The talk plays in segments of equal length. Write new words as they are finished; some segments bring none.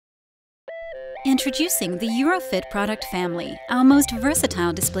Introducing the Eurofit product family, our most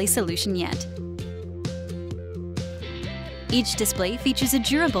versatile display solution yet. Each display features a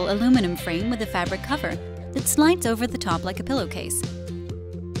durable aluminum frame with a fabric cover that slides over the top like a pillowcase.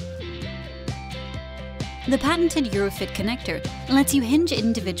 The patented Eurofit connector lets you hinge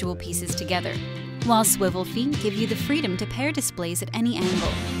individual pieces together, while swivel feet give you the freedom to pair displays at any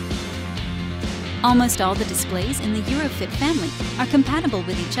angle. Almost all the displays in the Eurofit family are compatible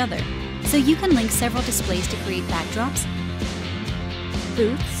with each other, so you can link several displays to create backdrops,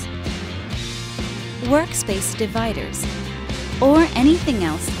 booths, workspace dividers, or anything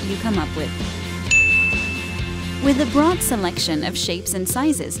else you come up with. With a broad selection of shapes and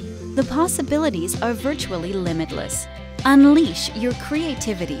sizes, the possibilities are virtually limitless. Unleash your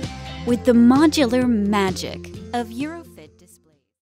creativity with the modular magic of Eurofit.